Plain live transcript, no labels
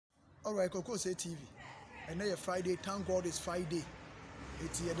Alright, Kotoko TV. And now Friday, thank God it's Friday.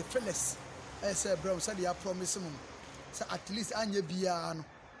 It's the fellas. I said, bro, said you promise him. So at least Anya Biano.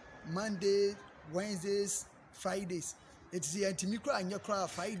 Monday, Wednesdays, Fridays. It's the antimicro and your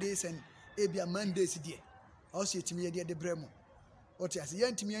crowd Fridays and Abia Mondays. Dear. Also, to me, the Bremo. What is the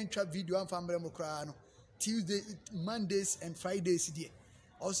antimia trap video and from Bremo Crano? Tuesday, Mondays, and Fridays. Dear.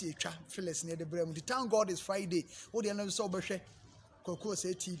 Also, a trap fellas near the Bremo. The town God is Friday. What the other sober share? Kotoko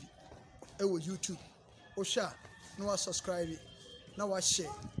TV. YouTube. Osha, no subscribe. No share.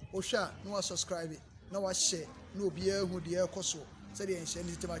 Osha, no subscribe. No share. No beer who the air coso. Said the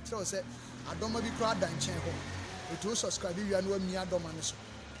ancient to my throat said, I don't want to be crowd and chain. It will subscribe you and one near dominance.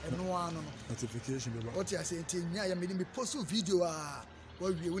 And no one notification. What I say, I am making me post a video.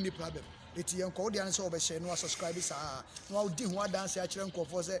 Well, we win the problem. It's young audience over share. No subscribers are no doing what dance actually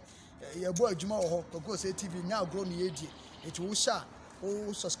for say your boy Juma or Kotoko TV now grown the age. It will share.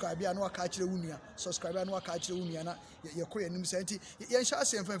 Oh, subscribe and work catch the unia. Subscribe and work catch the unia. Your Korean name senti. Yan shall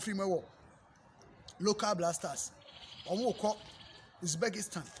say from free more. Local blasters. Omo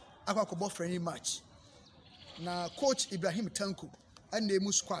Uzbekistan. Akwa friendly match. Na coach Ibrahim Tanku and the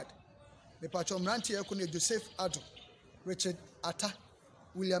Mu squad. The patron Ranti Ekone Joseph Ado, Richard Atta,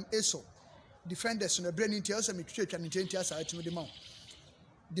 William Eso. Defenders on the brain in Tiasa Michurch and Intentia side to the mount.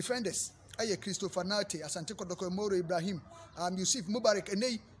 Defenders. Aye Christopher Nate, Asante Kotoko Moro Ibrahim, Yusuf Mubarak, and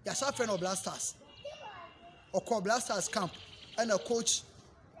they Yasa friend of Blasters. Or call Blasters camp, and a coach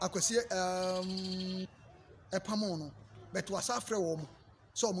Akwasi Epamono, but was after home,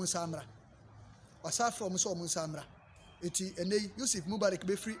 so Munsamra. Was after home, so Munsamra. Eti and they Yusuf Mubarak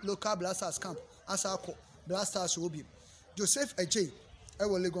be free local Blasters camp, Asako, Blasters will be. Joseph Ajay,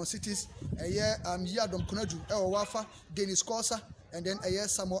 Ewa Legon Cities, a year Yadom Kunaju, Ewa Wafa, Dennis Corsa, and then a year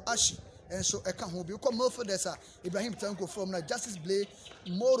Samuel Ashi. And so I can't be come more for this. Ibrahim Tanko from Justice Blay,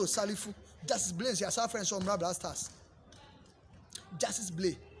 Moro Salifu, Justice Blay, your friends from Blasters. Justice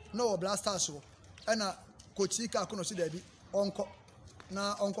Blay, no Blasters. And Kotoko couldn't see Debbie, Uncle.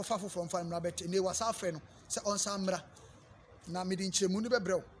 Now Uncle Fafu from Farm Rabbit, and they was our friend, say on Samra. Now meeting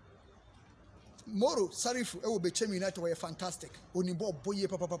Chemunibebro. Moro Salifu, will be Chemi United were fantastic. Only Bob Boye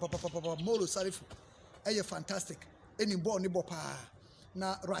Papa Moro Salifu, fantastic. Any born Nibo Pa.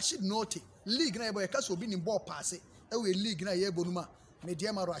 Na Rashid Noti league na yebo yakaso bi ni ball pass ewe league na yebo numa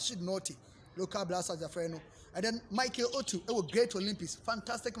Medeama Rashid Noti local blasters afeno and then Michael Otu ewe great Olympics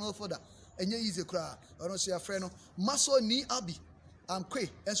fantastic midfielder enye easy kra ono so afeno Maso ni Abi kwe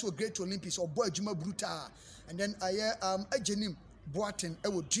enso great Olympics or boy Juma brutal and then aye Ajenim Boatin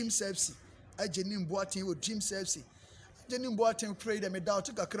ewe Dreams FC Ajenim Boatin ewe Dreams FC Ajenim Boatin pray them down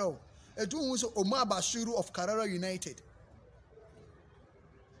to kakra edu hu so Omar Bashiru of Karara United.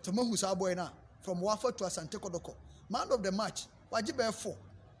 Tomo who's our boy now from Wafa to Asante Kotoko. Man of the match, Wajibe 4.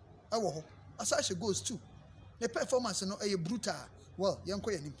 Asashe goes 2. The performance no a brutal. Well, young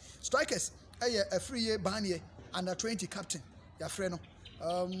koyenim. Strikers, a free year Banye, under 20 captain, your friend.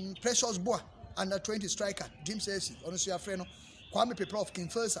 Precious Boa, under 20 striker, Jim Chelsea, honestly your friend. Kwame Pepe of King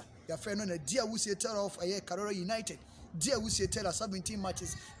Firsa, your friend on a dear Wusi Terror of Karora United. Dear Wusi Terror 17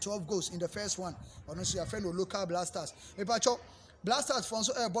 matches, 12 goals in the first one. Honestly your friend local blasters. Blasters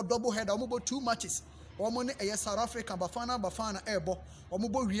Fonso airbo double header, omubo 2 matches. Omone eye South Africa, Bafana airbo,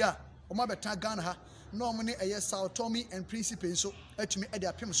 omubo Ria, Omabeta Ghana ha. No omone eye Sao Tommy and Principe so etumi e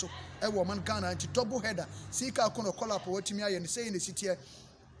dia pem so e wo man Ghana anti double header. Sika kono call up wetumi aye say in the city.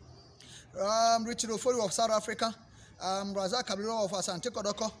 Richard Ofori of South Africa, Razak Kabiro of Asante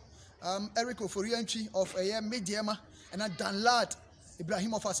Kotoko, Eric Oforianchi of Medeama, and Dan Lad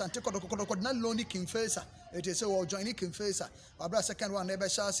Ibrahim of Asante Kotoko, not lonely King Facer. It is so joining King Facer. Abra second one, never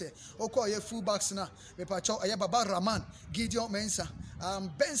shall say. Oko ye fullbacks na. Mepacho aye Baba Rahman, Gideon Mensa,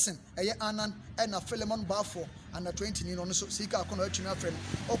 Benson, aye Anan, and a Philemon Bafo, and a 20 in on so Sika Kono China friend.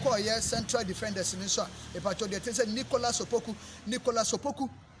 Oko ye central defenders in Nisha. Mepacho they say Nicolas Opoku,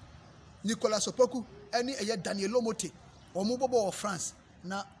 any aye Daniel Lomote, Omubobo of France.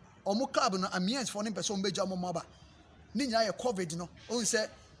 Na Omu club na Amiens for him person beja Maba. Ninya ye COVID no. On say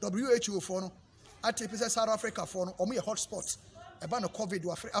WHO for no. At South Africa for no, or me a hotspot. About no COVID to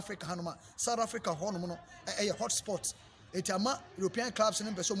Africa Hanoma, South Africa Honomono, a hotspot. It's a European clubs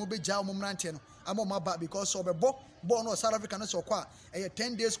and person will be Jao Mumrantiano. I'm on my back because of a born or South African so qua a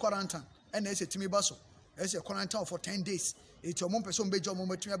 10 days quarantine. And they say to me, Basso, as a quarantine for 10 days. It's a one person bejo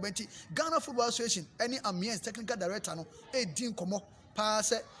moment Ghana Football Association, any Amiens technical director, no, a Dean Como,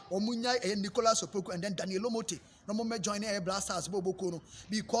 Pass, Omunya, and Nicolas Opoku, and then Daniel Lomote. No more joining a blasters Bobo Kono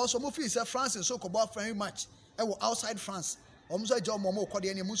because some of you say France and so called friendly match. I was outside France. Omso agya omo kɔ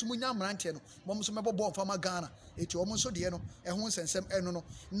de ne musu munya mrante no momso mebobɔ mfama Ghana eti omso de no ɛho nsensem ɛno no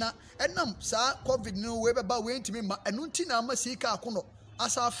na ɛnam saa covid no we beba we ntimi ma ɛno nti na ama sika akono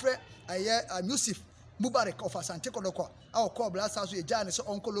asa afrɛ ɛyɛ Yusuf Mubarak of Asante Kotoko our call blasters we jan so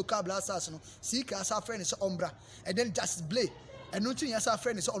uncle local blasters no sika asa afrɛ ne so ombra and then just Blay and nothing asa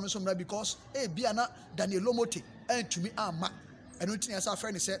afrɛ ne so ono sombra because bia na Daniel Lomote entumi ama and nothing asa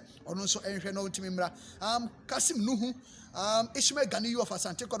afrɛ ne se ono so enhwɛ no ntimi mra Kasim Nuhu Ishmael Ganiyu of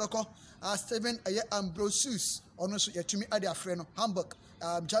Asante Kotoko Steven Ambrosius ono so yetumi ade afrɛ no Hamburg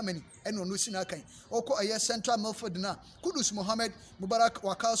Germany and ono sina kan oko Central Milford na Kudus Mohammed Mubarak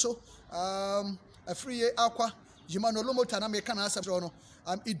Wakaso Free Aqua, Jimano Lomota na meka na asabro no.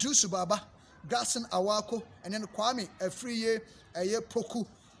 Idrusu Baba, Gassen Awako, and then Kwame a free Poku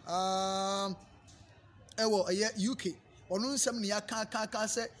ewo UK. Onu nsem ne aka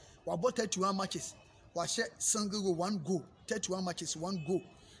se wabot 31 matches. Wahye single 1 goal. 31 matches 1 goal.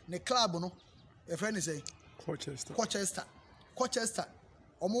 Ne club no e friend say Colchester.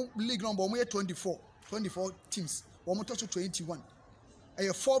 Omo league number omo 24 teams. Omo to 21. A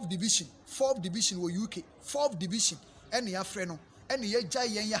 4th division wo UK 4th division ene ya frɛ no ene ya gya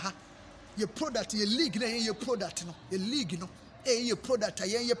yen ya ha ye product ye league na ye product no ye league no ye product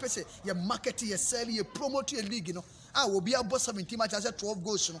yen ye pese ye market ye sell ye promote ye league no obi abo 17 matches 12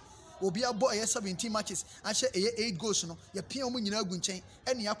 goals no obi abo 17 matches ahye 8 goals no ye pia omo nyina agu nchen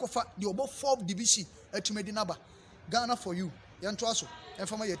ene ya kofa de obo 4th division atumedi naba Ghana for you ye nto aso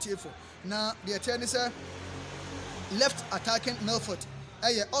enfama ye tie for na de tie ni say left attacking Milford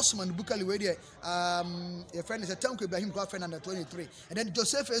Osman Bukali we there your friend is a Tanko Ibrahim girlfriend under 23 and then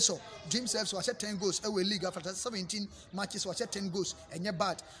Joseph Eso James F was 10 goals away league after 17 matches was 10 goals and you're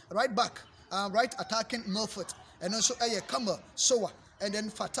bad right back right attacking Milford and also Kamba Sowa and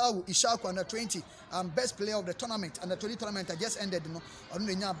then Fatau Ishaku under 20 best player of the tournament under 20 tournament I just ended on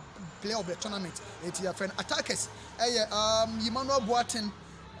the player of the tournament it's your friend attackers Emmanuel Boateng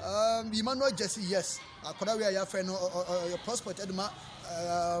Emmanuel Jesse yes akoda we your friend your prospect edema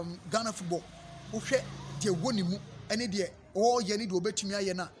Ghana football uhwe de woni mu ene de ye ni de obetumi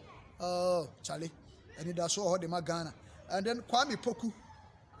aye na chale ene da so ho de ma Ghana and then Kwame Poku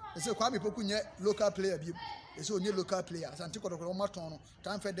they say Kwame Poku nye local player bi they say onye local player Asante Kotoko ma ton no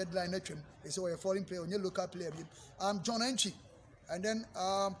time for deadline atwam they say we foreign player onye local player bi John Enchi and then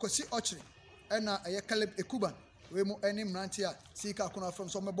Kosi Ochre and Caleb Ekuban we mu any mrantia sika akona from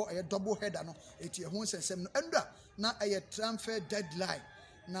so mebo double header no eti ehun sensem no endra na transfer deadline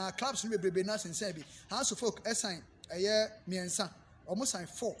na clubs no bebrebe na sensem bi House of Folk assign miensa omo sign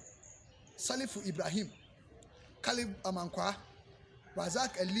 4 Salifu Ibrahim Kalib Amankwa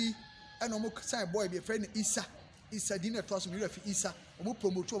Razak Ali and omo sign boy be friend Isa Dina Toss me refi Isa omo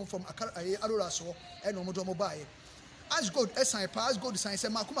promote omo from Arola so and omo do omo buy Ashgold assign pass gold sign say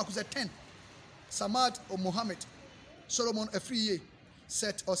makuma ku 10 Samad or Mohammed Solomon Afriye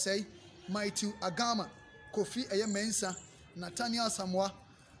Set Osei Maitu Agama Kofi Mensa Nathaniel Samoa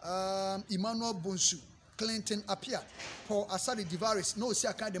Emmanuel Bonsu Clinton Apia Paul Asadi Divaris no si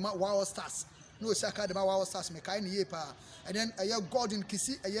akadema Wow Stars mekai ni yepa and then Gordon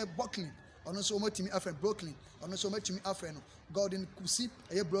Kisi Brooklyn ono so matimi afren Brooklyn ono so matimi afren Gordon Kusi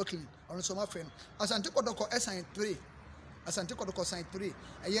Brooklyn ono so mafren Asante Kotoko sign 3 Asante Kotoko sign 3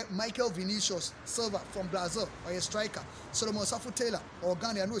 Michael Vinicius Silva from Brazil or a striker Solomon Safu Taylor or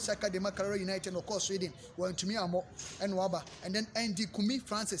Ghana no Saka de Macaroni United or course Sweden went to me amo and Waba and then Andy Kumi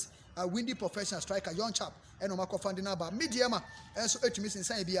Francis a windy professional striker young chap and Omako Fandinaba Medeama and so to miss in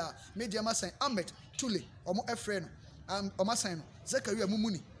San Bia Medeama sign Ahmed Tule omo Efreno Oma sign Zakaria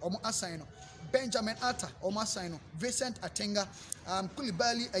Mumuni omo assign Benjamin Atta omo sign Vincent Atenga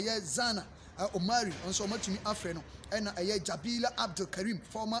Kulibali Zana Omari also matimi afreno and Jabila Abdul Karim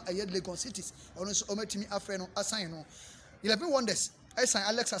former Lagos Cities also matimi afreno assign 11 wonders assign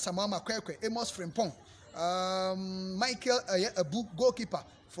Alex Asamama Kwekwe Amos Frimpong Michael Abu goalkeeper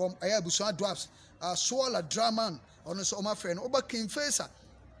from Busua Dwarfs Swala Draman also my friend Oba King Fesa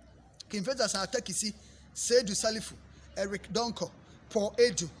San Atakisi Seydou Salifu Eric Donko Paul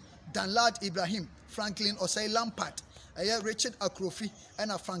Edu Danlad Ibrahim Franklin Osei Lampard Richard Akrofi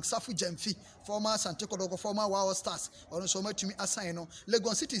and Frank Safu Jemfi former Asante Kotoko former Wow Stars also matimi assign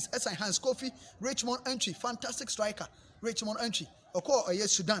Lagos Cities assign Hans Kofi Richmond Entry fantastic striker Richmond Entry oko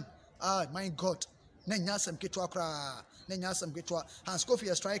Sudan my God Nenyasem Ketwa kra Nenyasem Ketwa Hans Kofi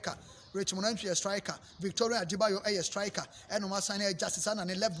a striker Richmond Entry a striker Victoria Adebayo a striker and Omasane Justice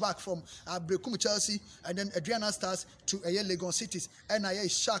and left back from Brekum Chelsea and then Adriana Stars to Lagos Cities and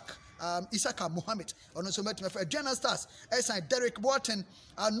Shak Isaka Mohammed on also met my Adriana Stars assign Derek Boateng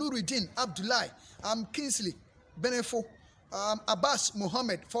Nuruddin Abdullahi Kingsley Benefo Abbas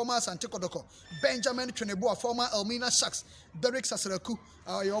Mohammed, former Asante Kotoko, Benjamin Trineboa, former Elmina Sharks, Derek Saseraku,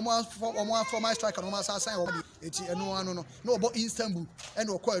 former striker, no about Istanbul, and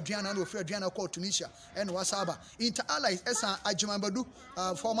we call Adriana, and Adriana call Tunisia, and Wasaba. Inter Allies, Esa Ajimambadu,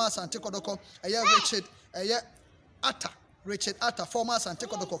 former Asante Kotoko, Richard Atta, former Asante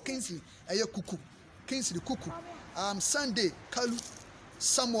Kotoko, Kingsley Kuku, Sunday Kalu,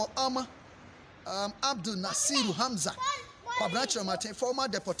 Samuel Ama, Abdul Nasiru Hamza, Quadrature Martin, former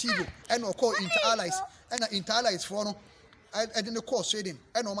Deportivo, and we call Inter Allies, and Inter Allies for no. I didn't call Sweden,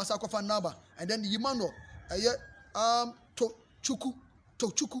 and no Masako Naba, and then Yimano,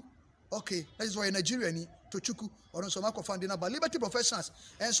 Tochuku. Okay, that is why Nigerian Tochuku, or no Somako Fandina, but Liberty Professionals,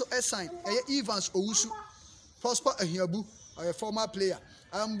 and so S-sign, Evans Owusu, Prosper Ahiabu, a former player,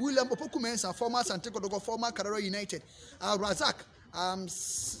 William Opokumensa, former Santiago, former Carrera United, Razak,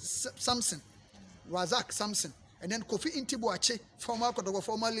 Samson, and then Kofi Intibuache, former Kotoko,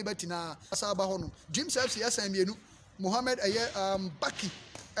 former Liberty na Asaba Honum, James FC SMU. Mohammed Baki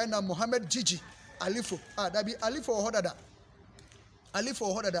and Mohammed Gigi Alifo. That be Alifo Hodada.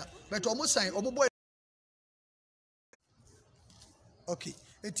 But almost sign boy. Okay.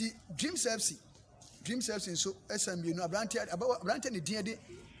 It's Dreams FC so SMU no Branty the DNA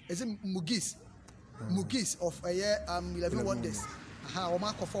is Mugis of 11 Wonders.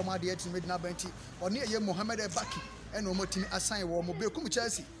 Oma former the Medeama Benti or near Mohammed Baki and Omotimi assign war Mobekum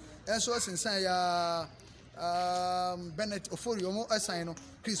Chelsea. And so since Bennett Ofori omo assign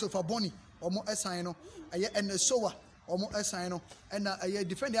Christopher Boni omo assign and Sowa omo assign and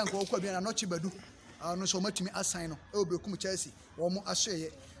defender uncle Okwa na Nochi Badu no so matimi assign Obekum Chelsea omo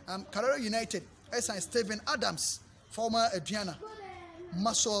asye Carrera United assign Stephen Adams former Adriana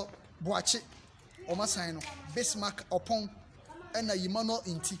Maso Boache omo assign Bismarck Opon and Yimano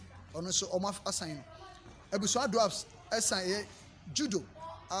Inti ono so omo assign Ebusua Dwarfs assign Judo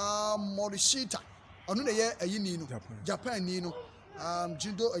Morishita ono na ye ayini no Japan ni no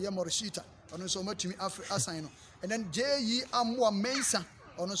judo ye Morishita ono so matumi assign no and then JE Amwa Mensa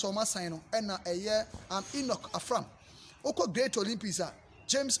ono so ma sign no and na eye Enoch Afram oko Great Olympics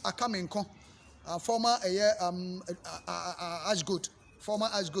James Akamenko former Ashgood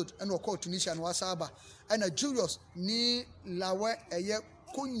and oko Tunisia and Wasaba and Julius ni lawe eye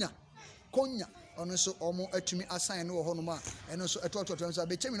Konya ono so omo atumi assign no ho no ma eno so etototo so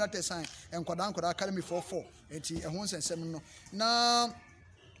be chemi not assign enkwada academy 44 enti ehun sensem no na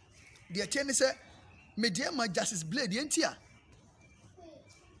de tie ne se Medeama Justice Blay de enti a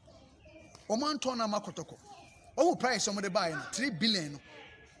omo anton na makotoko owo price omo de buy no 3 billion no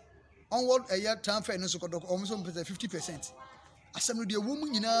onward a year transfer no so kotoko omo so 50%. Asem no de wo mu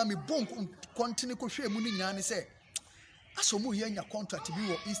nyina me bon continue ko hwe mu ni nyina ne se asomo ye nya contract bi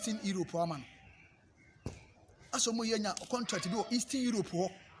wo Eastern Europe aman asomo ye nya contract bi wo Eastern Europe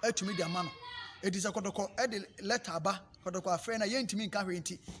ho atumi de amano edisa Kotoko e de letter ba Kotoko afre na ye ntimi nka hwe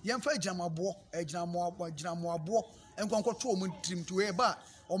nti ye mfa agyinamo abo enkonko to omo trim to e ba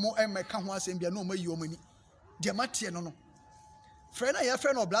omo emeka ho asem bia na omo yi omo ni de matie no frɛ na ye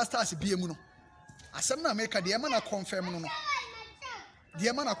frɛ no Blasters bia mu no asem na America de na confirm no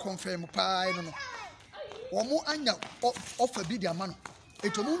de na confirm pa no omo anya offer bi de amano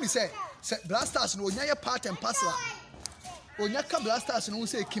etomu ni se Blasters no onya ye part and parcel onya ka Blasters no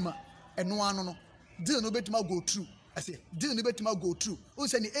se kima eno ano no deal no betima go through I say deal no betima go through o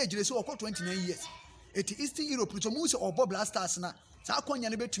se ni age le so okọ 29 years eti Eastern Europe to mu se obo Blasters na sa akonya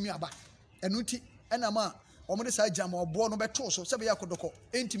no betumi aba eno ti ena ma omo de sa jam obo no beto so se be yakodoko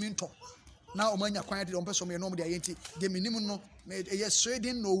entimi nto na omo anya kwan de ompeso me no mo de ayenti de minim no ye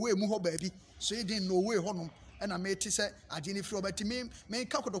Sweden no way mu ho ba bi Sweden no way ho no ena me ti se ade ni free obeti me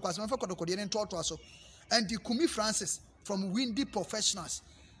ka Kotoko asem fa Kotoko de ntoto aso and the Kumi Francis from Windy Professionals.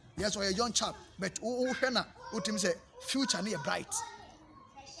 Yes, or a young chap, but who hena utim say future no bright.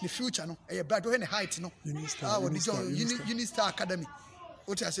 The future no a bright when height no. Unistar Academy.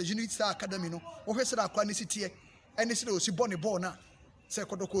 What I say Unistar Academy no. O he say that kwani city any say o si born ball na. Say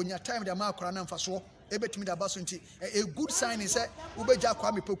Kotoko nya time the ma akora na mfa so e betimi da baso nti a good sign is say ubeja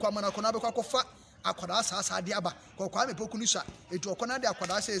kwa me poku amana kona be kwa fa akwada asa de aba kwa me poku ni sha etu okona de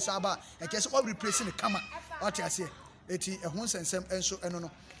akwada asa esa aba e kese o replace ne kama what I say eti ehun sensem enso eno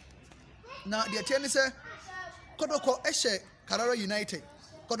no na de tie ne se Kotoko ehye Carrera United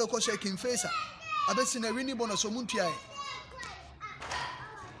Kotoko shaking face abesi na winning bonus omuntuae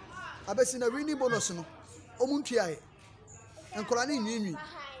abesi na winning bonus no omuntuae enkola ni nwinwi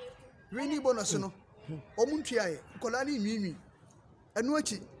winning bonus no omuntuae enkola ni nwinwi enu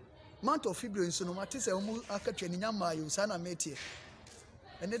achi month of February nso no mate se omu akatwa ni nyama ayo sa na metie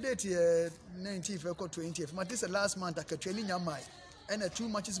and the date 19th or 20th. But this is last month I could training your mind and a 2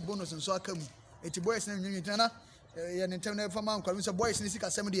 matches bonus and so I come. It's boys in Unitana. And internal for man, boys in the sick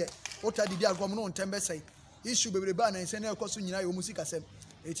assembly. What I did, I go on Tembesa. Issue be ban and send a costume in music assembly.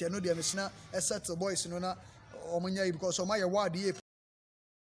 It's no dear Messina, a set of boys in honor or mania because of my award.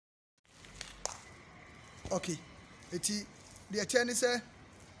 Okay, it's the attorney say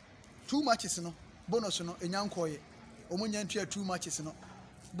 2 matches no bonus no in Yankoy. Omunya entry 2 matches no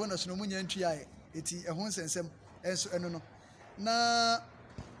bonus no munya entry aye. It's a home sensem and no. Na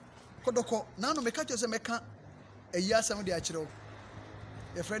Kotoko, now no make us a meka. A year some of the actual.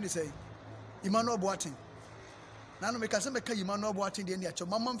 Your friend is saying, Emmanuel Boating. Now, make us make Emmanuel Boating the actual.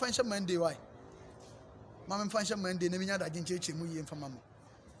 Mamma function Monday. Why? Mamma function Monday, Namina, I didn't change him for Mamma.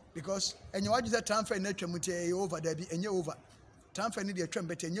 Because, and you watch that transfer nature over there, and you're over. Transfer need a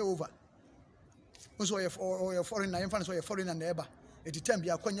trumpet and you're over. Also, your foreign infants or your foreign and neighbor. It is time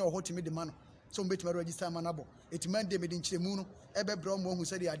you are calling your hot to me the man. So, bet my register manabo. It meant they made in Chimuno, Ebe Brown, who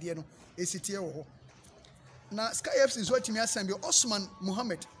said the idea no, ACTO. Now, Sky FC is what me assign Osman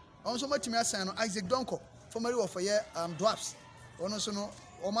Muhammad. Also, what me assign Isaac Donko, formerly of a year Dwarfs. Also, no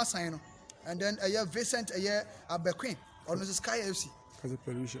Oma Sino. And then a year Vincent, a year Abequin. Also, Sky FC.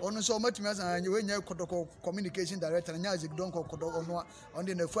 Also, what me assign you when you Kotoko communication director and Isaac Donko Kotoko on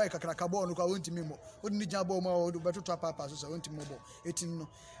the fire Kakabo, no going to Mimo. Wouldn't need Jabo or do better trap up as I went to mobile. 18.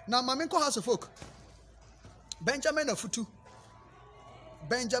 Now, Mamenko has a folk. Benjamin Afutu.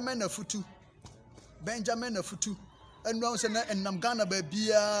 Benjamin Afutu. And now say and Namgana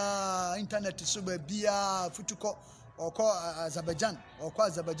Babia internet so Babia Futuko or call Azerbaijan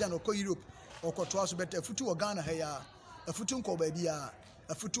or Europe or call Twas better Futu or Ghana here a Futunko Babia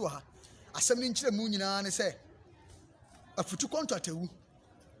a Futua. A 7 inch moon and say a Futu contract and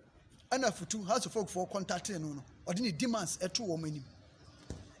a Futu has a folk for contacting or didn't demands a 2 woman.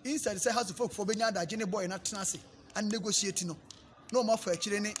 Instead say has a folk for Benyada Jenny boy not Tanasi and negotiating no more for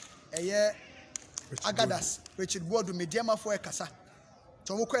a year. Agadas, Richard Ward Medeama for a casa.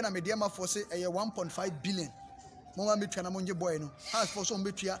 Tomoko and Medeama for say a 1.5 billion. Mama Mitchana Monje Bueno has for some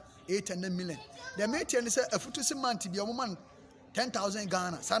betria 8 and 10 million. The mate and say a Futusi man to be a woman 10,000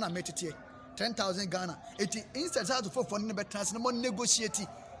 Ghana, Sana Metitier 10,000 Ghana. It instead has to for number trans no more negotiating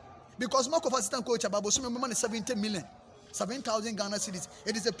because Mark of assistant coach about some money 70 million. 7,000 Ghana cities.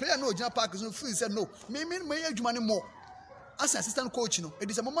 It is a player no Jana Park is no free said no. May money more. As an assistant coach, it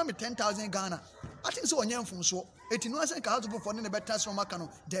is a moment 10,000 Ghana. I think so on young from so. It is no sense how to perform in a better from Macano,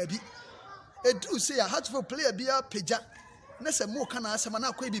 Debbie. It do say I had to play a beer peja. Nessa more can I say,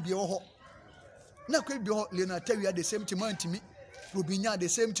 Mana Quaby be your Na Quaby Lena tell you the same time to me. Rubinia the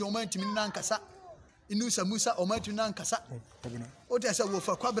same time to me Nankasa. Inusa Musa or Martin Nankasa. What I said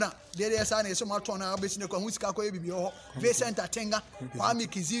for Quabra, there is an Somatona, Abyssina Kamuska Quaby, Vincent Atenga, Kwame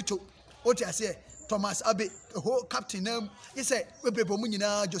Kizito. What I say. Thomas Abe, whole captain name, he said, we be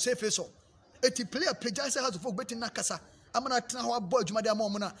Bomunina, Joseph Feso. Eti player prejaisa has to folk betting Nakasa. I'm not how boy, Madame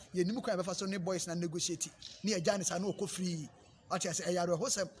Momona, ye Nimuka Fason boys and negotiating. Near Janis, I know free. What I say, I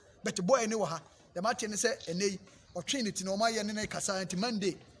was but the boy knew her. The Martin said, and they or Trinity, no my and Casa and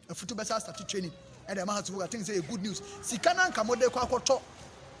Monday, a football started training. And the man who I think say good news. Sikana Kamode Quaco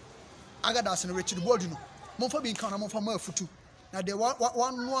Agadas and Richard Wardino. Monfa being Kana Monfa Futu. Now, the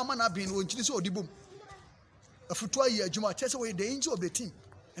one woman have been on Chiliso or the boom. A football year, Juma takes away the angel of the team.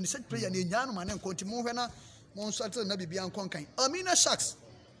 And the set player in Yan Man and continue when Monsanto Nabi Bian Conking. Amina Sharks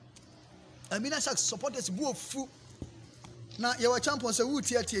supporters boo fu. Now, you are champions a wood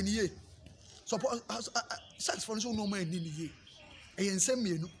here in ye. Support Sharks for no man in ye. A send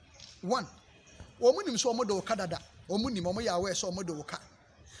me 1. Woman so modo Canada, or Muni Momoya wear so modo car.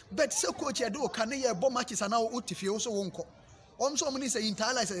 But so coach, I do can a bomb matches are now if you also won't call. So many say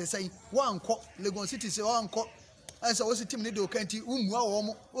entire life saying one court, Legon City say one court. As I was a team needle can't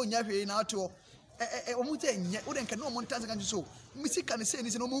Yafe now to wouldn't can no Montana can so. Missy can say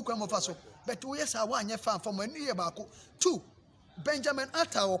this no more come of us. But we are one year fan from a near Baku. 2. Benjamin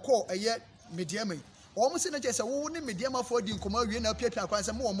Atta or call a year Medeama. Almost in a just a woman Medeama for the Commodian paper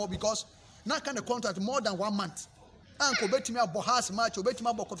and more because not can the contract more than 1 month. Uncle Betty about Has match or Betty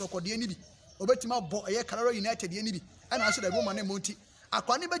about Kotoko the enemy. Or Betty about a year Carol United the enemy. And I said a woman named Monty. I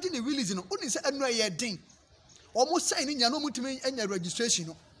can't imagine the release. Only say a year ding. Almost signing your no multi any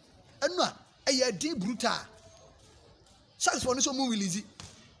registration. And not a year ding brutal. Sharks for no more release.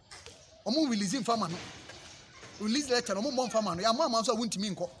 Or more releasing farmer. Release letter, no more farmer. Your mamma won't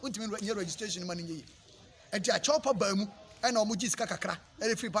mean your registration money. And your chopper bermu and Omujis Kakakra,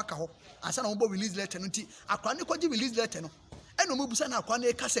 and free back. I said, no release letter. I can't release letter. And no Mubusana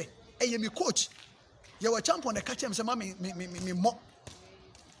Kwane Casse, a yemi coach. You were champion the catch him, say, Mammy, me more.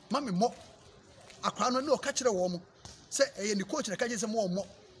 mami mo akwa no na o ka kire wo mo say eh ni coach na ka je say mo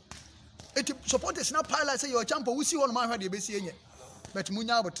eti supporters na pile say your champion we see one man hwa de be si enye but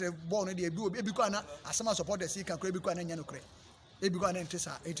munya abotre ball no de ebi kwa na asema supporters kan kra ebi kwa na nya no kra ebi kwa na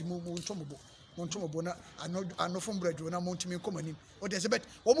ntesa eti mu ntomobo na anofo mbradu na montimi komani o de say bet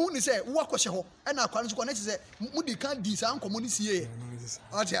wo mu ni say wo akɔhye ho na akwa no so connect say mu di kan di sa ankomo ni sie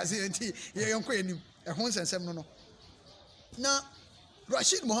o te ase enti ye yenko enim ho nsensem no na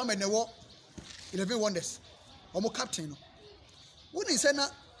Rashid Mohammed na wo 11 wonders omo captain no wo ni say na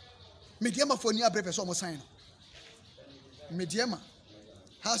Medeama for ni abre person omo sign no Medeama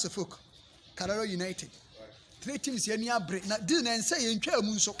House of Folk Kalaro United 3 teams ye ni abre na deal na nse ye ntwa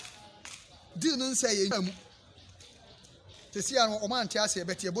mu nso deal no nse ye ntwa mu te sia no omo ante ase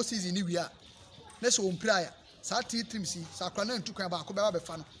bet ye bo season ni wi a na so on prayer sa 3 teams sa akra na ntu kan ba ko be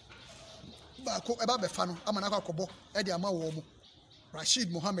fa no ba ko e ba be fa no ama na akɔbɔ e de ama wo mo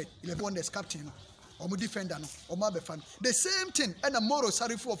Rashid Mohammed 11 wonders captain no omo defender no omo abefa no the same thing and a Moro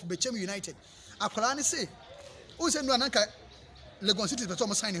Sarifu of Bechem United akwara ne say o se no anaka Lagos City beto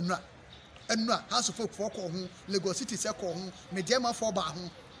omo sign enua House of Folk for ko ho Lagos City se ko ho Medeama for ba ho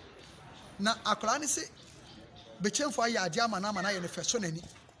na akwara ne say Bechem for ya ade ama na ye ne feso nani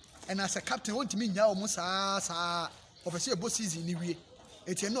and as a captain want me nya omo saa ofese ebo season ni wie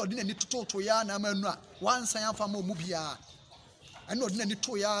eti na odi na ni toto ya na ama enua wan san afa ma omu bia and not any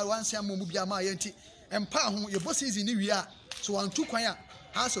 2 years, 1 year, Mubia, my auntie, and Pahum, your boss is in New Year. So on 2 choir,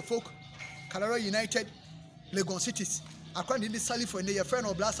 House of Folk, Kalaro United, Lagos Cities. According to this Sally for a friend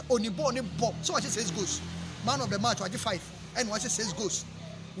of blast, only born in Bob. So what it says goes. Man of the match, 25, and what it says goes.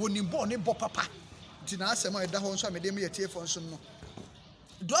 When you born in Bob Papa. Tina Sama, the home, so I made me a tear for some.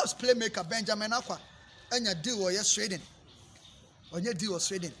 Dwarfs playmaker Benjamin Aqua, and your deal was yes trading. On your deal was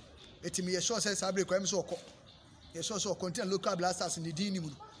trading. It me a short says I break so. Yes, also contain local blasters in the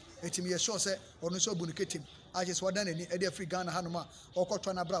Dinimu. It me a sure say, or no so bunicate. I just want any free Ghana Hanuma or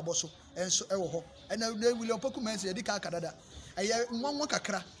Cotana Braboso and so ever. And then William Pocumens, the Dika Canada. I have one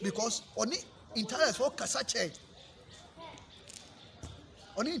wakakra because only in talents for Casache.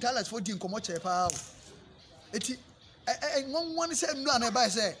 Only in talents for Dincomoche Pao. It one said no, and I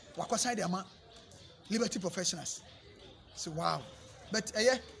say, Wakasai Dama Liberty Professionals. So wow. But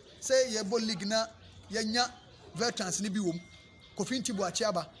say ye Boligna, Yanya. Veterans ni bi wom Kofi Ntibu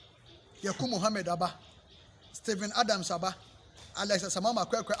Achiaba Yaku Mohammed aba Stephen Adams aba Alex Samama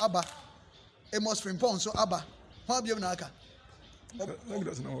Kwekwe aba Amos Frimpong so aba ho biam na aka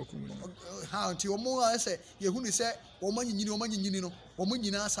ha nti omo say yehu ni say omo nyini no omo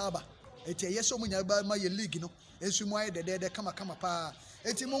nyina asa aba eti yeso omo nya ba ma ye league no ensu mu aye de kama pa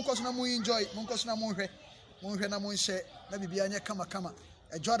eti mo nkoso na mo enjoy mo nkoso na mo hwe na mo nhye na bibia nya kama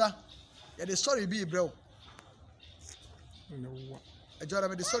ejoda ye the story be bro. I just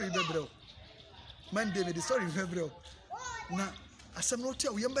have the story, bro. Monday, the story, bro. Now, as I'm not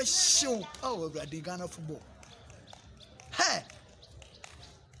tell you, I'm show. Oh, the Ghana football. Hey,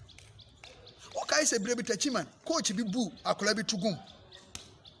 okay, say, brave Tachiman, coach be boo, I could have it to go.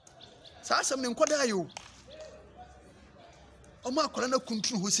 So, some name quad are you? Oh, my colonel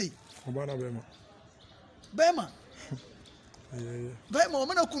country who say, Obana Bema. Bema,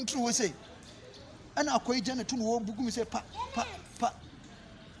 man, country who say. And I quite Janet to know Bukum say, pa.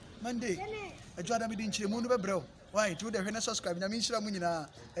 Monday, I tried to be in Chimuno, bro. Why, to the Renaissance subscribe? I mean, Shramunina,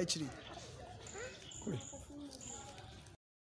 actually.